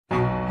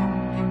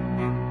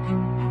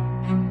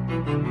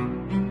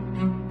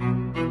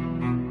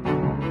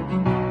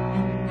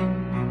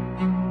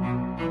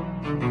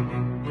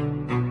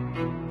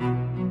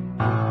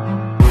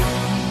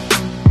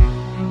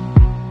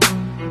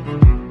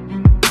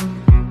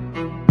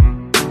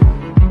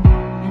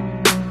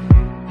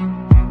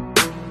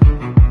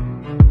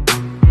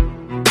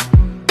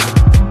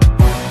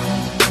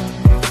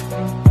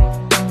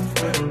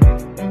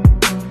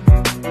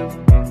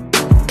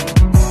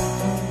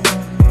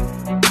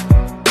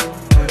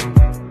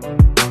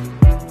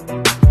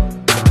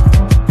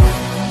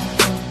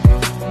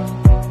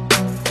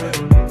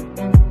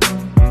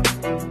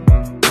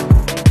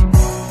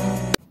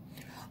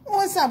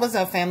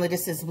up, family?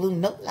 This is Blue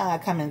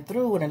Nola coming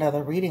through with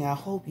another reading. I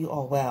hope you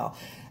all well.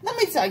 Let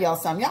me tell y'all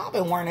something. Y'all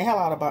been worrying the hell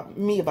out about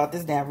me about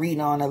this damn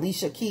reading on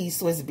Alicia Keys,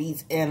 SWIZZ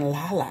BEATZ, and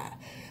Lala.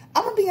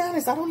 I'm going to be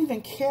honest. I don't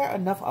even care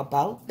enough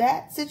about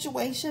that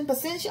situation. But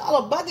since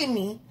y'all are bugging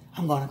me,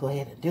 I'm going to go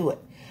ahead and do it.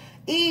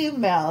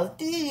 Emails,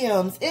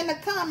 DMs, in the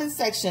comment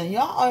section.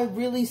 Y'all are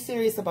really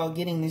serious about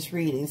getting this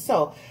reading.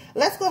 So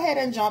let's go ahead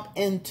and jump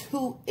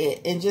into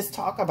it and just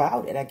talk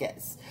about it, I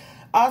guess.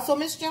 So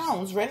Miss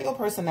Jones, radio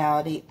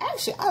personality.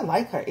 Actually, I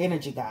like her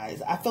energy,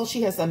 guys. I feel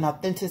she has an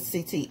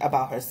authenticity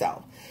about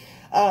herself.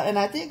 And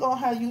I did go on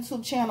her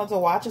YouTube channel to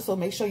watch it, so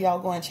make sure y'all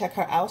go and check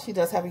her out. She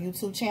does have a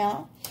YouTube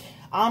channel.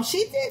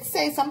 She did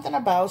say something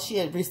about she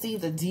had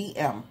received a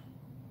DM.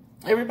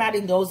 Everybody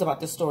knows about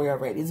this story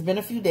already. It's been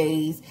a few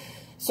days.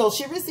 So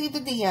she received a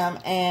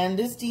DM, and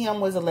this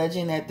DM was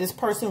alleging that this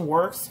person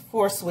works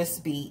for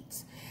SWIZZ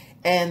BEATZ,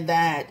 and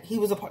that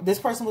this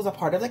person was a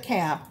part of the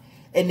camp,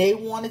 and they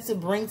wanted to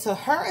bring to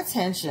her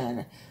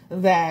attention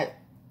that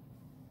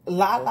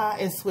Lala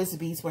and SWIZZ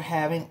BEATZ were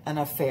having an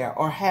affair,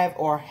 or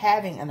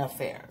having an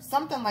affair,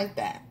 something like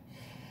that.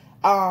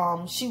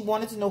 She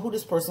wanted to know who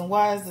this person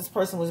was. This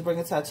person was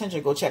bringing to her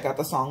attention. Go check out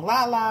the song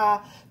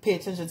Lala. Pay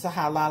attention to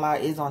how Lala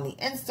is on the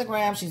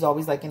Instagram. She's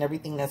always liking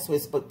everything that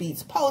SWIZZ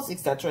BEATZ posts,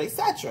 etc.,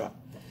 etc.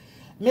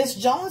 Miss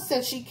Jones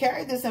said she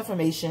carried this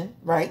information,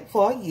 right,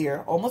 for a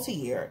year, almost a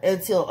year,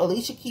 until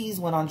Alicia Keys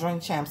went on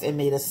Drink Champs and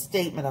made a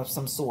statement of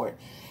some sort.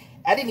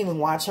 I didn't even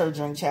watch her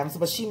Drink Champs,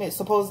 but she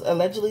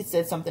allegedly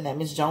said something that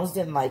Miss Jones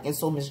didn't like, and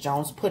so Miss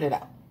Jones put it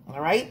out,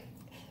 all right?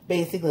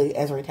 Basically,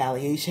 as a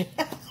retaliation.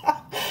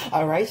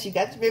 All right,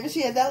 maybe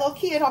she had that little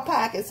key in her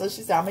pocket, so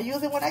she said, I'm going to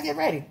use it when I get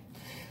ready.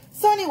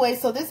 So anyway,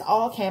 so this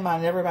all came out,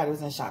 and everybody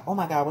was in shock. Oh,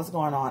 my God, what's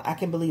going on? I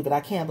can believe it.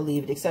 I can't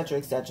believe it, etc.,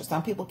 etc.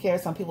 Some people care.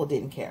 Some people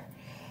didn't care.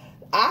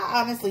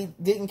 I honestly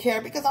didn't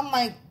care because I'm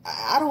like,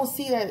 I don't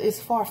see that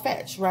it's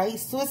far-fetched, right?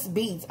 SWIZZ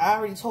BEATZ, I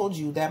already told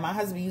you that my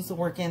husband used to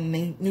work in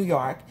New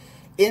York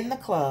in the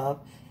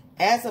club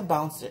as a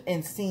bouncer,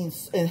 and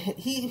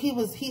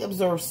he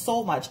observed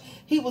so much.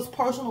 He was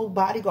personal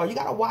bodyguard. You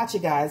got to watch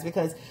it, guys,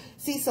 because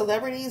see,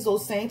 celebrities,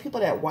 those same people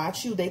that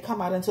watch you, they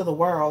come out into the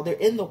world. They're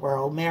in the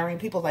world marrying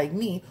people like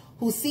me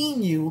who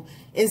seen you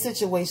in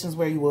situations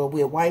where you were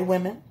with white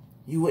women,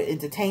 you were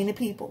entertaining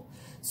people.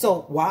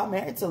 So while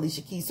married to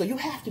Alicia Keys, so you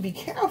have to be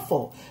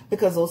careful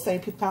because those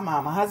same people come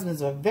out. My husband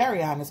is a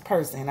very honest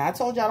person. I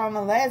told y'all on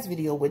the last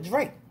video with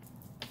Drake.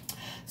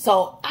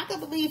 So I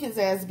could believe his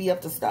ass be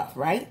up to stuff,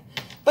 right?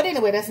 But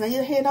anyway, that's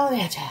neither here nor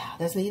there, child.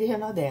 That's neither here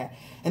nor there.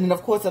 And then,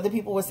 of course, other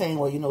people were saying,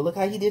 well, you know, look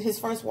how he did his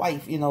first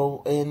wife, you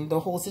know, and the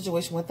whole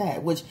situation with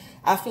that, which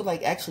I feel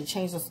like actually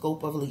changed the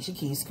scope of Alicia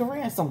Keys'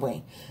 career in some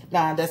way.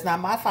 Now, that's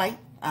not my fight.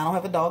 I don't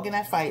have a dog in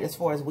that fight as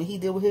far as what he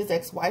did with his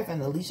ex-wife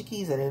and Alicia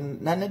Keys. It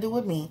had nothing to do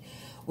with me.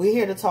 We're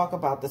here to talk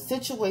about the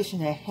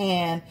situation at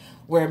hand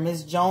where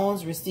Miss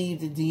Jones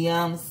received a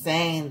DM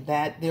saying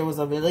that there was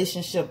a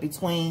relationship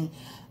between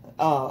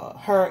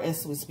her and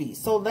SWIZZ BEATZ.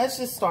 So let's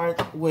just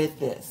start with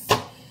this.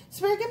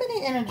 Spirit, give me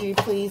the energy,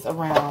 please,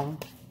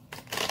 around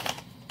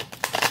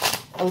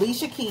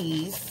Alicia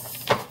Keys,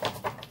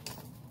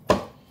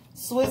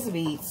 SWIZZ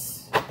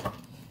BEATZ,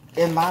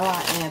 and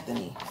Lala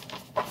Anthony.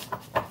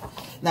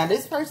 Now,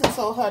 this person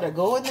told her to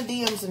go in the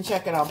DMs and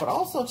check it out, but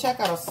also check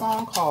out a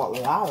song called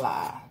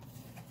Lala.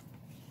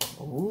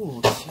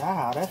 Ooh,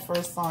 child, that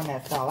first song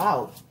that fell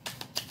out.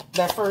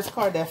 That first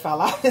card that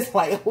fell out is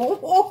like,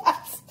 what?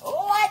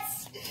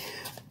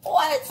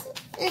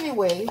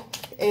 Anyway,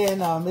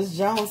 and Miss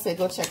Jones said,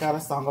 go check out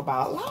a song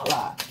about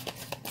Lala.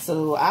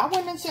 So I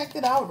went and checked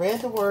it out,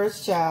 read the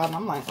words, child, and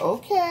I'm like,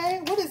 okay,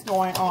 what is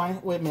going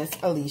on with Miss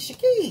Alicia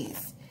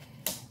Keys?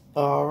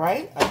 All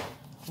right,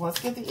 let's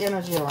get the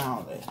energy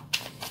around it.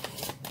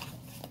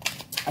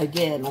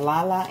 Again,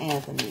 Lala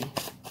Anthony,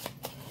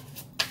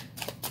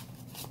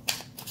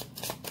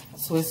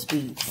 SWIZZ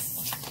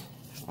BEATZ,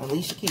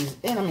 Alicia Keys.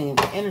 And I mean,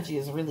 the energy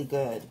is really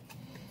good.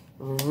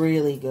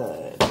 Really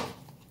good.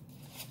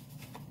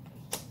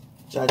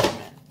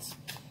 Judgment.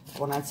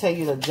 When I tell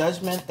you the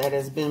judgment that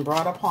has been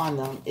brought upon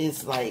them,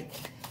 it's like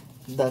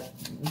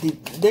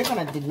they're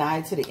going to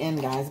deny to the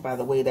end, guys, by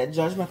the way. That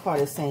judgment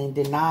card is saying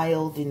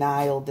denial,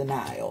 denial,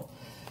 denial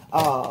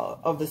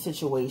of the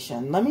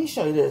situation. Let me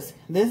show you this.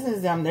 This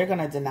is them. They're going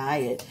to deny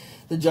it.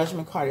 The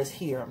judgment card is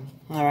here.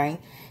 All right.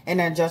 And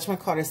that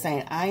judgment card is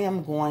saying, I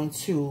am going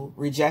to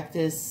reject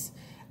this.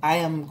 I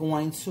am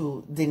going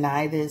to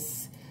deny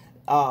this.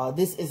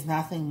 This is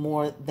nothing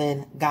more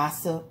than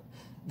gossip.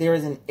 There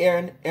is an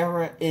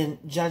error in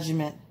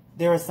judgment.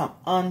 There are some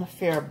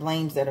unfair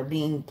blames that are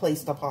being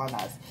placed upon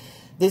us.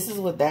 This is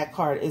what that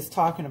card is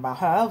talking about.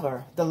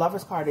 However, the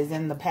Lover's card is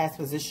in the past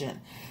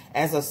position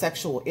as a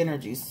sexual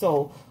energy.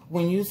 So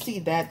when you see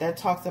that, that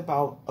talks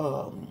about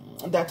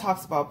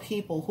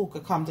people who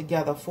could come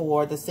together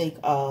for the sake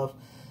of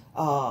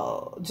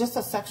just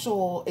a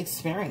sexual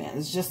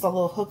experience, just a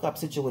little hookup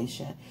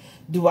situation.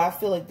 Do I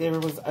feel like there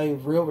was a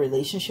real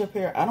relationship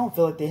here? I don't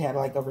feel like they had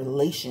like a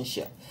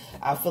relationship.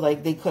 I feel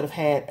like they could have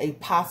had a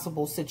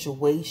possible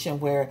situation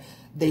where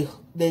they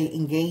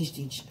engaged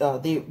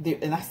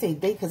and I say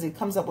they because it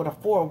comes up with a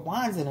Four of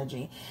Wands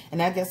energy,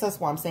 and I guess that's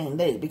why I'm saying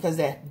they, because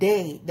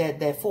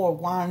that Four of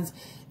Wands,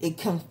 it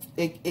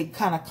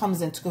kind of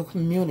comes into a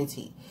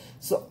community.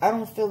 So I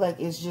don't feel like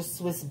it's just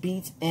SWIZZ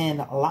BEATZ and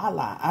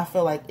Lala. I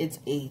feel like it's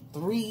a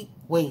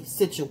three-way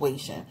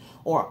situation,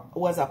 or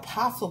was a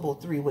possible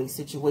three-way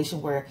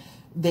situation where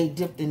they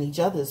dipped in each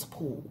other's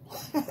pool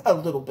a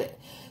little bit.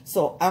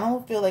 So I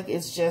don't feel like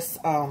it's just,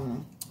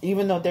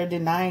 even though they're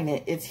denying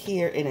it, it's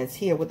here and it's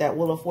here with that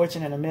Wheel of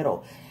Fortune in the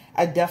middle.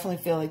 I definitely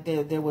feel like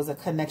there was a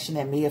connection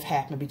that may have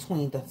happened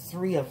between the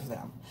three of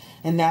them.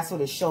 And that's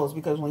what it shows.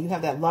 Because when you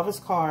have that Lovers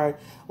card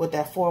with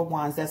that Four of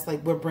Wands, that's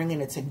like we're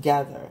bringing it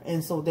together.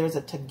 And so there's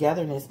a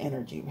togetherness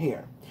energy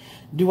here.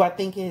 Do I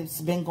think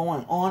it's been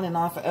going on and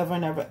on forever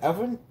and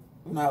ever?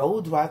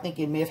 No. Do I think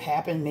it may have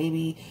happened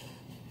maybe,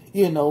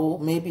 you know,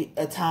 maybe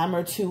a time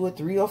or two or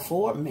three or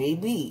four?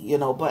 Maybe, you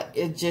know, but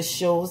it just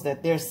shows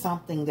that there's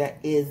something that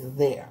is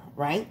there,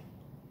 right?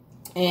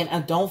 And I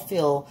don't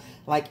feel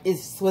like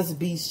it's SWIZZ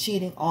BEATZ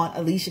cheating on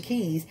Alicia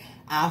Keys.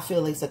 I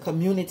feel it's a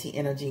community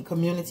energy.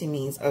 Community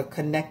means a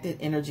connected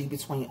energy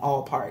between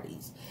all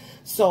parties.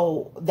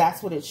 So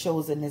that's what it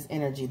shows in this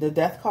energy. The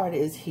Death card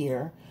is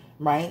here,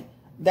 right?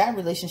 That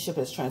relationship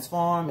has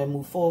transformed and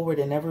moved forward,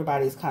 and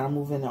everybody's kind of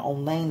moving their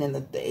own lane. And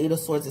the Eight of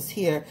Swords is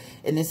here.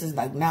 And this is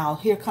like, now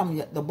here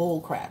come the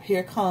bull crap.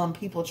 Here come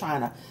people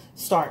trying to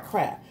start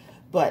crap.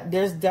 But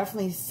there's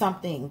definitely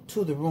something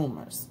to the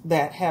rumors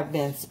that have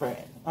been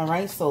spread. All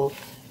right. So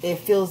it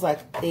feels like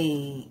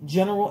a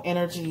general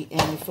energy,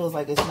 and it feels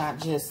like it's not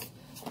just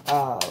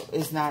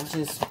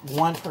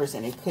one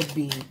person. It could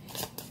be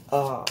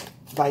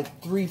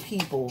like three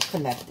people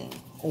connecting,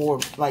 or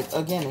like,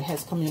 again, it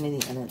has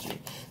community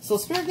energy. So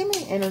Spirit, give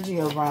me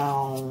energy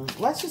around,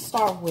 let's just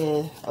start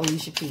with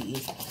Alicia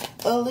Keys.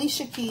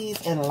 Alicia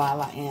Keys and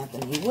Lala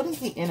Anthony. What is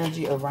the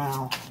energy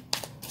around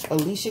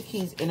Alicia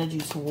Keys' energy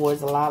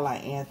towards Lala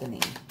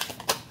Anthony?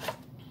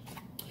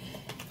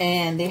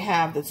 And they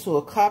have the Two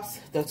of Cups.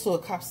 The Two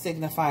of Cups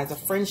signifies a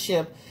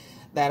friendship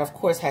that, of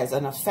course, has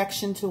an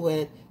affection to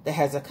it, that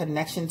has a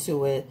connection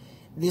to it.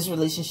 This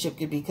relationship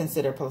could be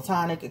considered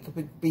platonic. It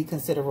could be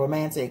considered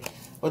romantic.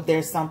 But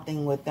there's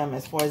something with them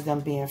as far as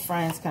them being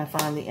friends,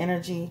 confirm the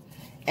energy.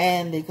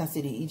 And they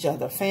consider each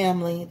other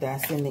family.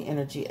 That's in the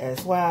energy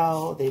as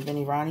well. They've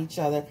been around each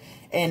other.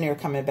 And they're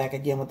coming back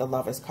again with the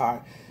Lovers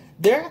card.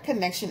 Their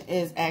connection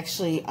is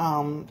actually,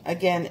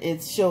 again,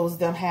 it shows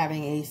them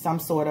having some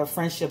sort of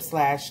friendship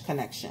 /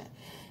 connection.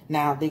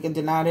 Now, they can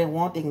deny they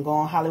want. They can go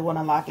on Hollywood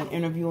Unlocked and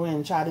interview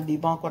and try to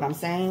debunk what I'm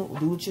saying.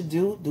 Do what you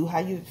do. Do how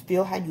you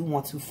feel, how you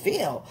want to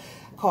feel.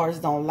 Cards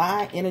don't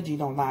lie. Energy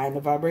don't lie. And the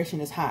vibration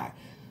is high.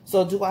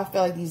 So do I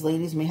feel like these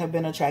ladies may have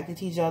been attracted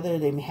to each other?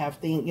 They may have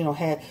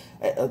had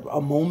a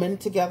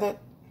moment together.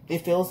 It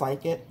feels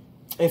like it.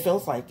 It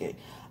feels like it.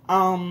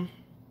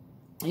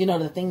 You know,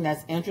 the thing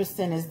that's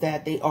interesting is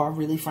that they are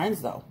really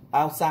friends, though.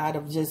 Outside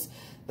of just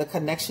the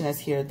connection that's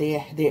here, they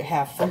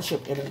have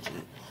friendship energy.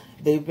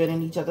 They've been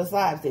in each other's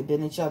lives. They've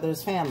been in each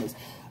other's families.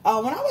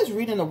 When I was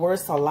reading the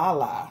words to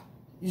Lala,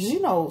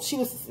 you know,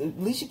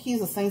 Alicia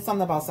Keys was saying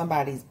something about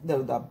somebody's,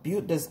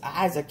 the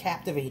eyes are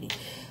captivating.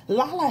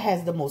 Lala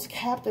has the most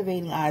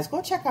captivating eyes.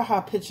 Go check out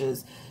her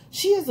pictures.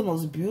 She has the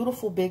most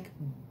beautiful, big,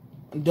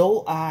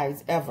 doe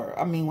eyes ever.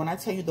 I mean, when I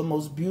tell you the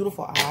most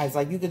beautiful eyes,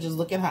 like you could just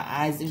look in her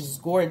eyes, it's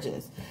just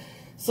gorgeous.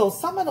 So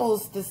some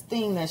of this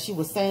thing that she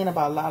was saying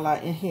about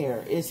Lala in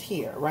here is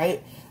here,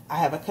 right? I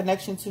have a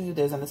connection to you.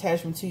 There's an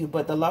attachment to you.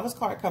 But the Lovers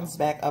card comes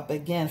back up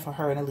again for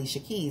her and Alicia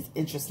Keys.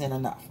 Interesting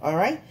enough. All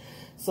right.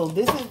 So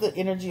this is the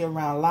energy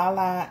around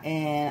Lala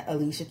and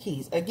Alicia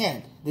Keys.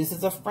 Again, this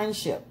is a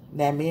friendship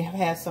that may have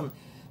had some,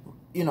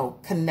 you know,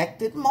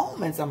 connected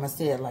moments. I'm going to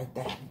say it like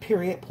that.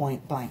 Period,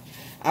 point blank.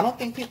 I don't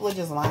think people are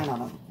just lying on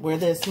them. Where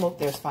there's smoke,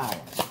 there's fire.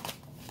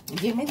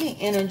 Give me the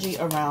energy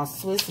around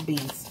SWIZZ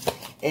BEATZ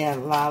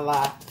and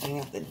Lala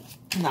Anthony.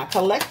 Now,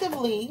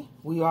 collectively,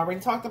 we already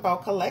talked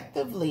about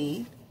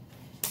collectively.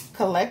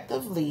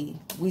 Collectively,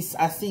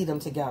 I see them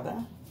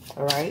together.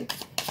 All right.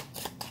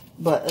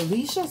 But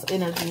Alicia's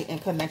energy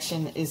and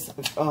connection is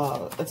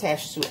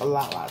attached to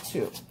Lala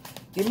too.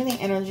 Give me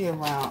the energy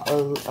around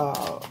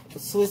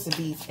SWIZZ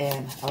BEATZ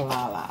and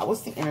Lala.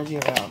 What's the energy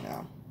around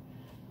them?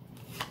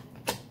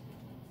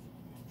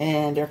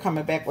 And they're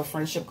coming back with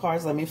friendship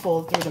cards. Let me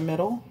fold through the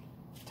middle.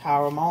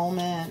 Tower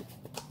moment.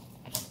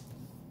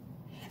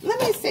 Let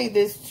me say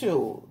this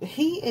too.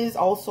 He is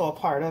also a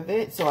part of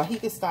it, so he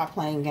could stop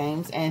playing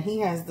games. And he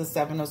has the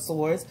Seven of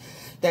Swords.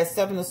 That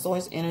Seven of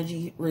Swords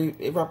energy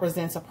it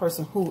represents a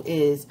person who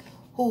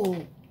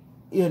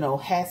you know,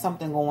 has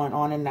something going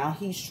on, and now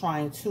he's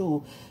trying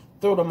to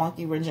throw the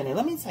monkey wrench in it.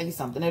 Let me tell you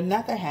something. If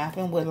nothing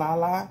happened with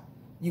Lala,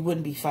 you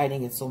wouldn't be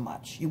fighting it so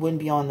much. You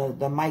wouldn't be on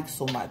the mic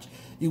so much.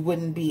 You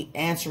wouldn't be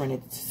answering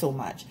it so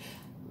much.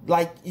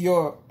 Like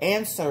your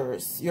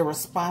answers, your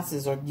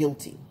responses are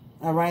guilty.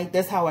 All right.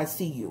 That's how I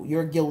see you.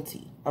 You're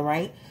guilty. All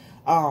right.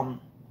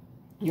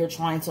 You're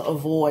trying to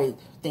avoid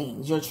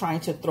things. You're trying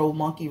to throw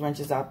monkey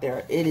wrenches out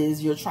there.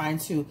 You're trying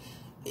to,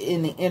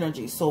 in the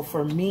energy. So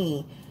for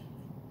me,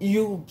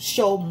 you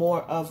show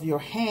more of your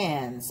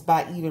hands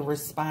by even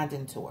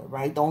responding to it,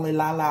 right? The only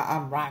Lala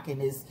I'm rocking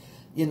is,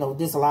 you know,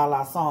 this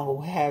Lala song or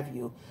what have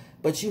you.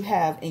 But you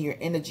have in your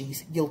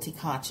energies guilty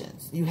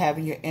conscience. You have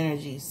in your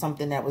energies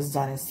something that was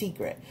done in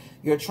secret.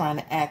 You're trying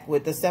to act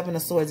with the Seven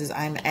of Swords is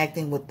I'm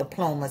acting with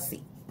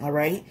diplomacy. All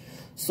right.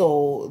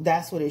 So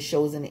that's what it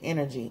shows in the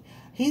energy.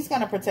 He's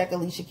going to protect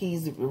Alicia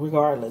Keys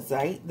regardless,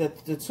 right?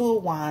 The Two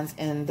of Wands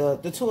and the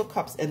Two of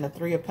Cups and the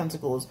Three of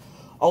Pentacles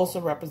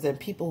also represent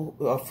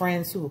people,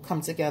 friends who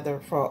come together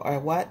for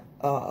what?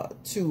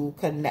 To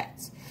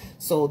connect.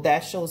 So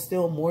that shows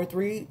still more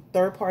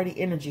third-party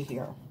energy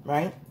here,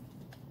 right?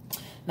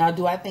 Now,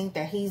 do I think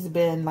that he's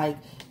been like,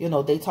 you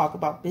know, they talk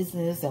about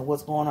business and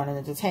what's going on in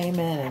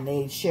entertainment and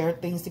they share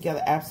things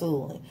together?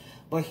 Absolutely.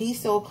 But he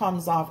still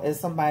comes off as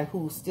somebody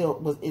who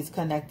still is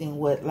connecting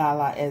with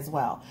Lala as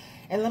well.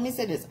 And let me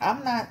say this,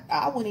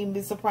 I wouldn't even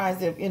be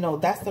surprised if, you know,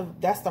 that's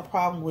the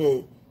problem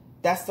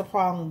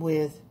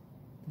with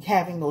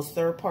having those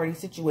third-party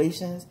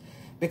situations,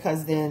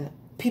 because then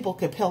people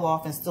could peel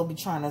off and still be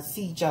trying to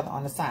see each other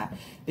on the side,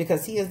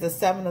 because he is the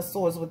Seven of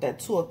Swords with that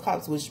Two of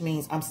Cups, which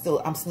means I'm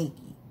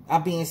sneaky.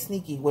 I'm being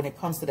sneaky when it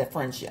comes to that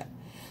friendship.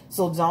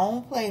 So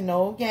don't play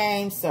no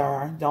games,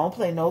 sir. Don't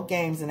play no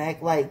games and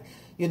act like,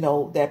 you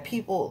know, that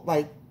people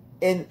like,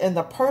 and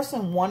the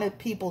person wanted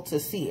people to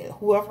see it.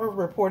 Whoever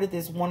reported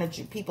this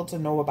wanted people to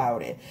know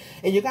about it.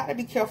 And you got to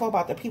be careful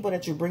about the people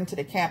that you bring to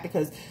the camp,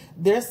 because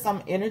there's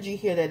some energy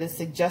here that is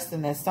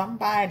suggesting that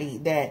somebody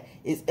that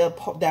is a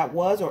part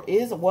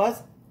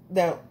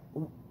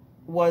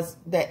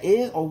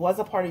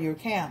of your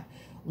camp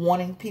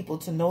wanting people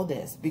to know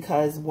this,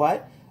 because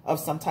what? Of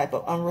some type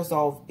of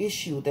unresolved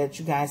issue that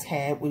you guys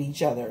had with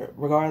each other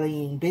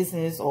regarding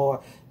business,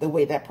 or the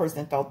way that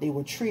person felt they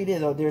were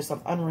treated, or there's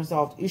some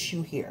unresolved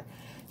issue here.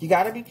 You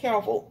got to be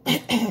careful.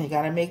 you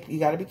got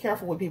to be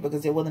careful with people,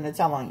 because they're willing to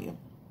tell on you.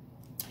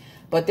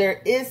 But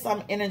there is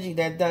some energy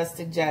that does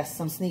suggest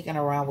some sneaking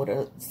around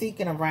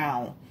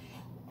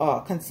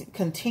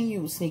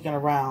continue sneaking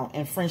around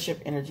in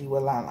friendship energy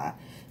with Lala.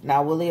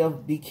 Now, will they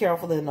be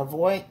careful and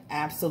avoid?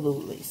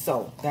 Absolutely.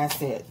 So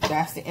that's it.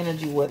 That's the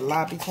energy with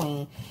Lala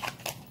between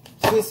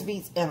SWIZZ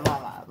BEATZ and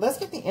Lala. Let's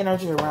get the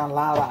energy around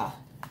Lala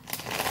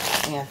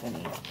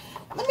Anthony.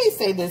 Let me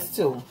say this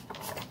too.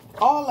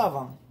 All of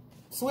them.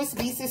 SWIZZ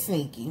BEATZ is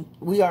sneaky.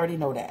 We already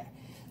know that.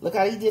 Look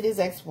how he did his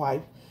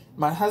ex-wife.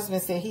 My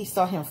husband said he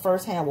saw him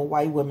firsthand with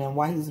white women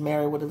while he was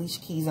married with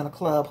Alicia Keys in a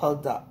club,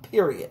 hugged up.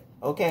 Period.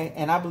 Okay?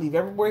 And I believe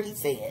every word he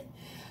said.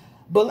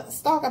 But let's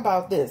talk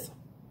about this.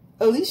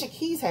 Alicia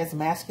Keys has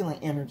masculine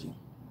energy.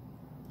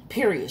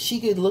 Period.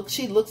 She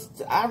looks,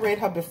 I read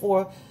her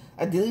before.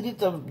 I deleted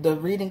the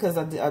reading because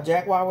a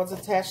jaguar was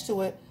attached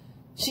to it.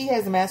 She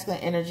has masculine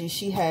energy.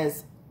 She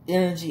has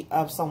energy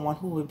of someone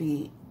who would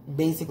be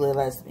basically a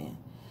lesbian.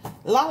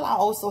 Lala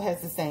also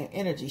has the same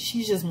energy.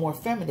 She's just more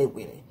feminine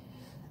with it.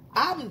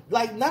 I'm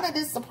like, none of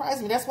this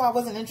surprised me. That's why I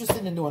wasn't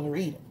interested in doing the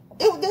reading.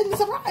 It didn't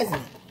surprise me.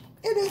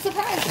 It didn't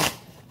surprise me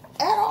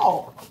at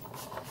all.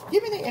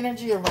 Give me the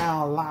energy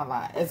around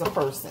Lala as a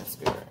person,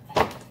 spirit.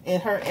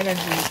 And her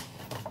energy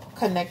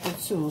connected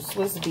to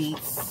SWIZZ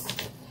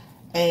BEATZ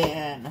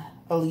and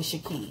Alicia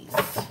Keys.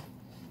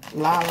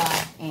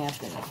 Lala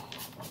Anthony.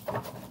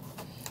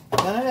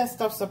 None of that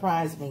stuff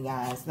surprised me,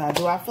 guys. Now,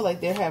 do I feel like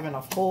they're having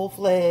a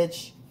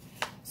full-fledged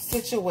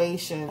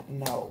situation?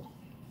 No.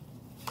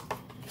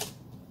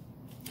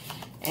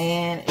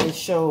 And it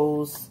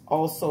shows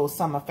also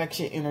some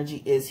affection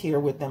energy is here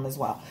with them as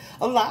well.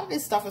 A lot of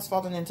this stuff is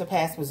falling into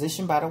past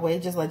position, by the way.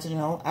 Just let you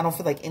know. I don't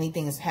feel like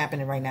anything is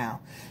happening right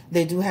now.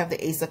 They do have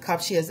the Ace of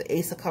Cups. She has the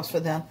Ace of Cups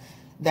for them.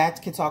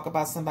 That can talk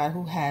about somebody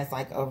who has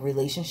like a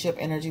relationship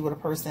energy with a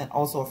person.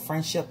 Also a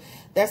friendship.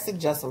 That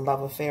suggests a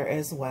love affair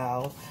as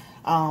well.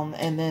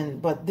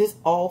 But this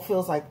all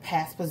feels like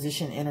past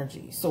position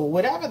energy. So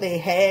whatever they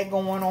had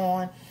going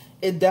on,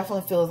 it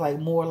definitely feels like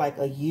more like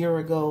a year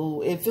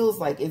ago. It feels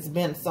like it's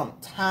been some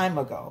time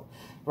ago,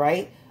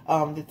 right?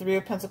 The Three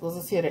of Pentacles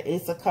is here. The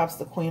Ace of Cups,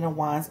 the Queen of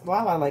Wands.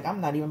 Lala, like,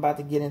 I'm not even about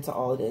to get into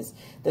all of this.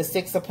 The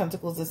Six of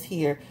Pentacles is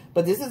here.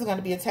 But this is going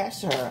to be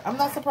attached to her. I'm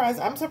not surprised.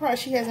 I'm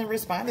surprised she hasn't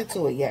responded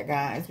to it yet,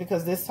 guys.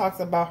 Because this talks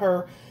about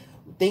her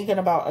thinking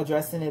about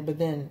addressing it, but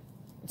then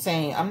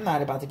saying, I'm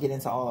not about to get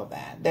into all of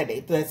that.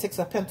 That Six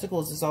of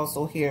Pentacles is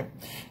also here.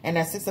 And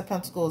that Six of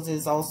Pentacles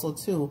is also,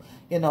 too,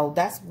 you know,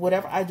 that's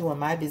whatever I do in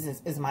my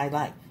business is my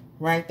life,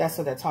 right? That's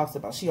what that talks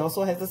about. She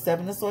also has the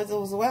Seven of Swords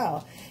as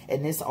well.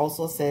 And this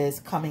also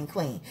says coming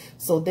clean.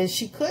 So then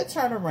she could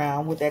turn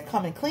around with that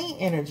coming clean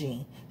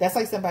energy. That's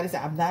like somebody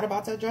said, I'm not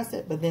about to address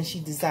it, but then she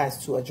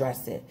decides to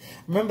address it.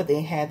 Remember,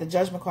 they had the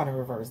Judgment card in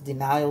reverse.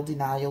 Denial,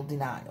 denial,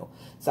 denial.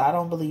 So I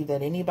don't believe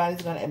that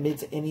anybody's going to admit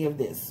to any of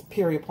this,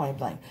 period, point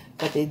blank.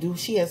 But they do.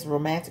 She has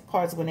romantic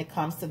cards when it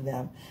comes to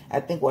them.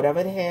 I think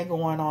whatever they had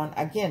going on,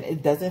 again,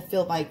 it doesn't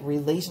feel like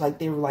relation, like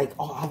they were like,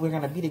 oh, we're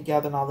going to be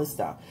together and all this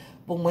stuff.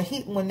 But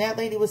when that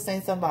lady was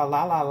saying something about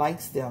Lala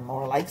likes them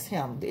or likes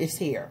him, it's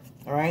here,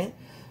 all right?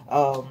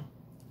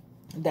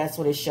 That's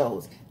what it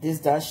shows. This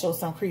does show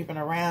some creeping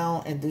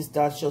around, and this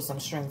does show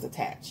some strings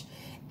attached.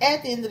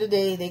 At the end of the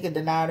day, they can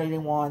deny what they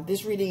want.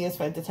 This reading is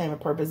for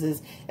entertainment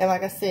purposes. And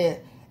like I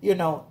said, you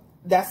know,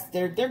 that's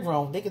they're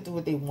grown. They can do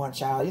what they want,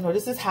 child. You know,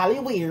 this is highly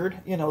weird,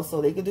 you know,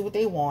 so they can do what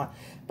they want.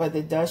 But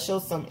it does show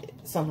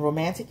some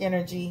romantic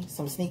energy,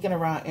 some sneaking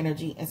around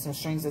energy, and some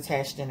strings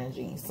attached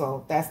energy.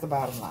 So that's the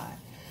bottom line.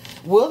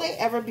 Will they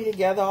ever be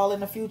together all in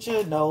the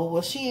future? No.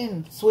 Will she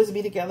and SWIZZ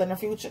be together in the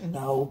future?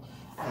 No.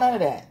 None of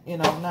that. You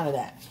know, none of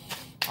that.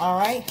 All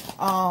right.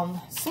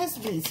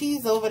 SWIZZ BEATZ,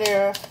 he's over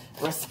there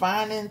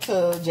responding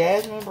to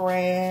Jasmine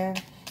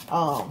Brand.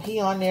 He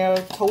on there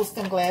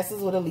toasting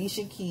glasses with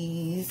Alicia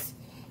Keys.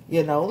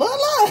 You know,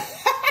 Lala.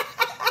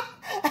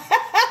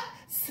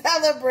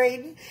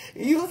 Celebrating.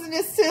 Using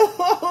this too.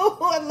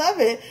 I love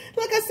it.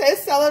 Look, I said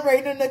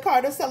celebrating, and the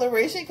card of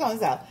celebration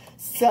comes out.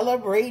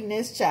 Celebrating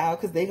this child,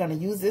 because they're going to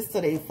use this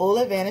to their full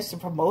advantage to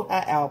promote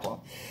her album.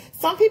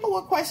 Some people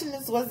will question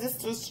this. Was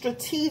this a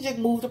strategic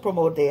move to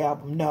promote their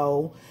album?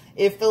 No.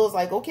 It feels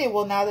like, okay,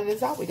 well, now that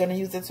it's out, we're going to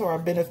use it to our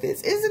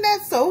benefits. Isn't that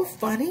so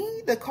funny?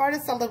 The card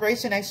of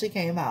celebration actually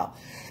came out.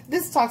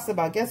 This talks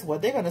about, guess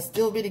what? They're going to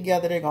still be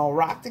together. They're going to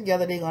rock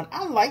together.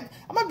 I'm going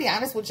to be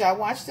honest with you. I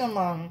watched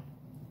them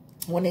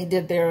when they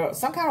did their,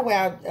 some kind of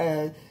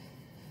way,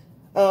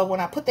 when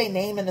I put their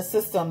name in the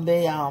system,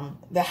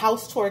 the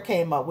house tour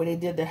came up where they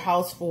did their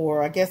house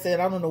for, I guess, I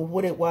don't know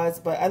what it was,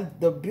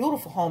 but the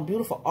beautiful home,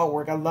 beautiful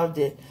artwork. I loved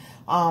it.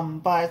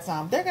 But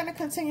they're going to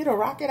continue to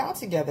rock it out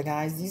together,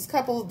 guys. This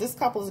couple is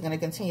going to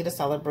continue to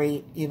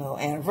celebrate, you know,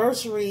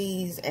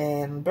 anniversaries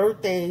and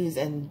birthdays,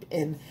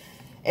 and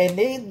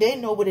they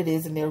know what it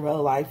is in their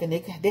real life, and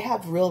they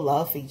have real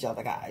love for each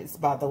other, guys.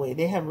 By the way,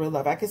 they have real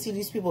love. I can see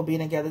these people being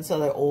together till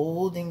they're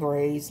old and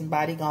gray,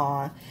 somebody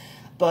gone.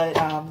 But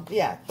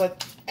yeah,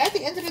 but at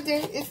the end of the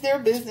day, it's their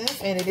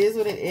business, and it is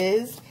what it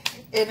is.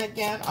 And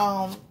again,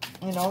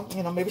 you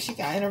know, maybe she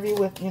can interview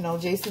with, you know,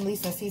 Jason Lee,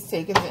 since he's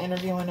taken to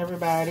interviewing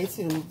everybody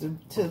to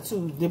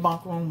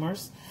debunk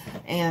rumors,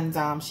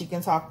 and she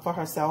can talk for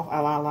herself,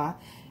 Lala.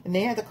 And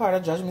they had the card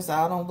of judgment, so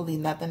I don't believe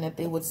nothing that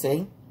they would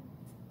say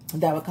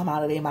that would come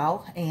out of their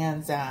mouth.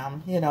 And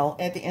you know,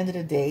 at the end of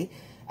the day,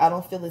 I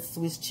don't feel it's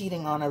SWIZZ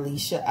cheating on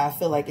Alicia. I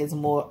feel like it's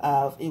more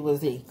of, it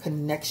was a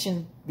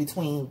connection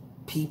between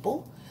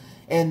people,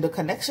 and the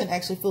connection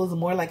actually feels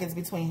more like it's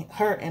between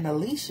her and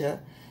Alicia.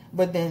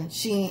 But then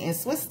she and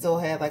SWIZZ still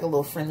had like a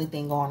little friendly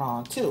thing going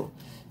on too.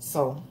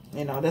 So,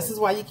 you know, this is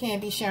why you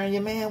can't be sharing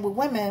your man with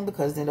women,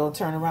 because then they'll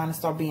turn around and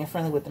start being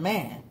friendly with the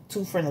man,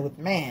 too friendly with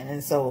the man.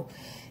 And so,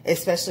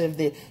 especially if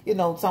they, you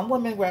know, some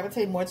women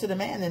gravitate more to the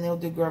man than they'll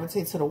do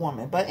gravitate to the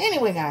woman. But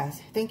anyway, guys,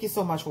 thank you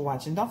so much for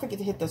watching. Don't forget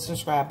to hit the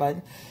subscribe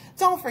button.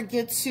 Don't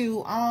forget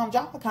to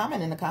drop a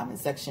comment in the comment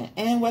section.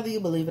 And whether you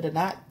believe it or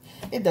not,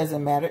 it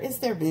doesn't matter. It's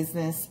their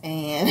business.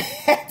 And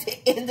at the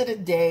end of the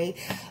day,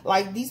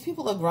 like, these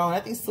people are grown.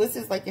 I think SWIZZ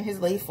is like in his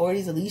late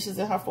 40s. Alicia's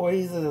in her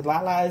 40s. And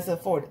Lala is in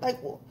 40.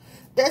 Like, well,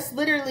 that's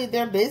literally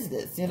their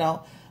business, you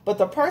know. But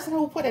the person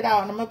who put it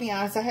out, and I'm going to be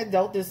honest, I had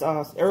dealt this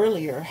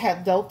earlier,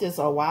 had dealt this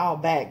a while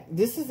back.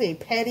 This is a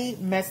petty,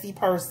 messy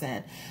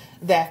person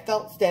that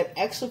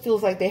actually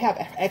feels like they have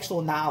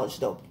actual knowledge,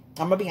 though.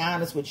 I'm going to be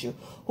honest with you.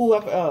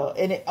 Whoever,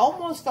 and it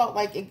almost felt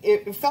like,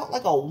 it felt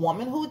like a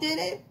woman who did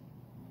it.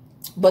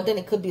 But then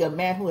it could be a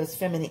man who has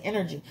feminine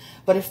energy.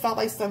 But it felt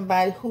like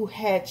somebody who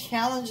had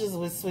challenges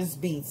with SWIZZ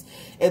BEATZ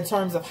in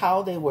terms of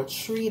how they were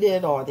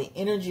treated or the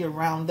energy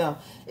around them.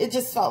 It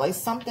just felt like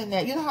something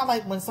that, you know how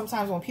like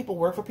sometimes when people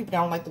work for people, they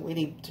don't like the way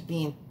they're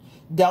being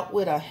dealt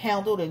with or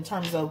handled in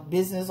terms of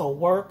business or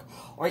work,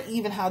 or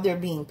even how they're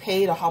being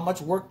paid or how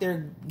much work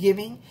they're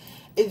giving.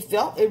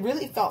 It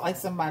really felt like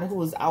somebody who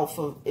was out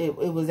for, it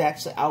was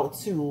actually out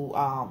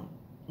to,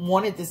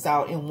 wanted this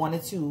out and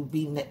wanted to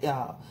be,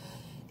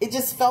 it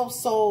just felt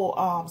so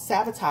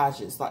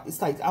sabotageous. Like,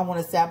 it's like, I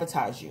want to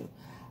sabotage you.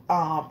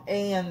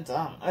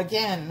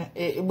 Again,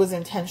 it was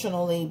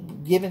intentionally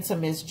given to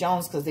Miss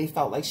Jones because they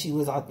felt like she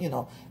was, you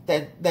know,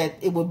 that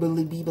it would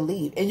really be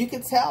believed. And you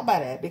can tell by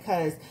that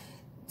because,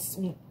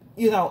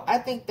 you know, I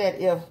think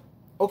that if,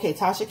 okay,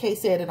 Tasha K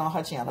said it on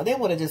her channel, they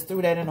would have just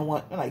threw that in the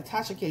one, like,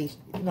 Tasha K,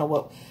 you know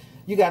what,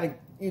 you got to,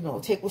 you know,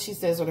 take what she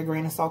says with a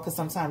grain of salt, because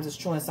sometimes it's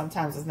true and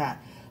sometimes it's not.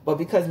 But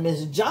because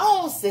Miss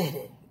Jones said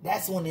it,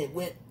 that's when it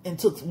went and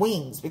took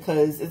wings,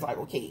 because it's like,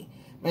 okay,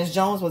 Miss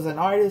Jones was an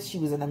artist. She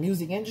was in the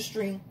music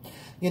industry.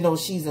 You know,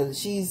 she's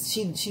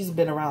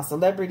been around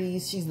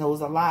celebrities. She knows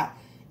a lot.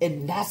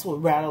 And that's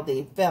what rattled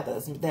their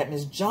feathers, that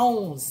Miss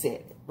Jones said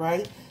it,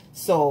 right?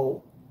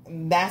 So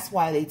that's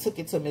why they took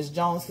it to Miss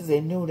Jones, because they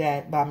knew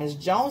that by Miss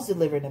Jones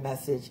delivering the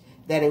message,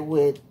 that it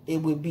would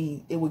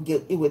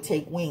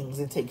take wings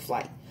and take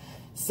flight.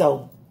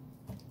 So,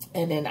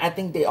 and then I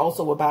think they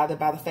also were bothered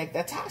by the fact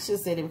that Tasha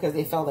said it, because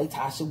they felt like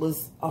Tasha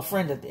was a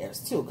friend of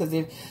theirs too. Because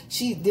if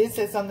she did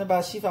say something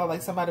about, she felt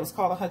like somebody was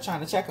calling her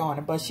trying to check on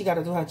her, but she got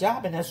to do her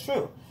job, and that's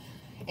true.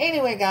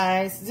 Anyway,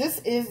 guys, this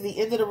is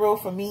the end of the road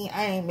for me.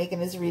 I ain't making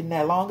this reading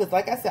that long, because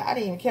like I said, I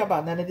didn't even care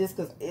about none of this,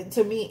 because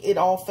to me, it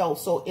all felt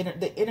so,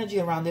 the energy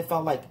around it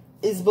felt like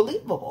it's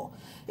believable.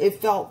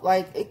 It felt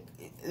like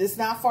it's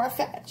not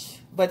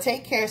far-fetched. But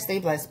take care. Stay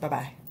blessed.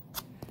 Bye-bye.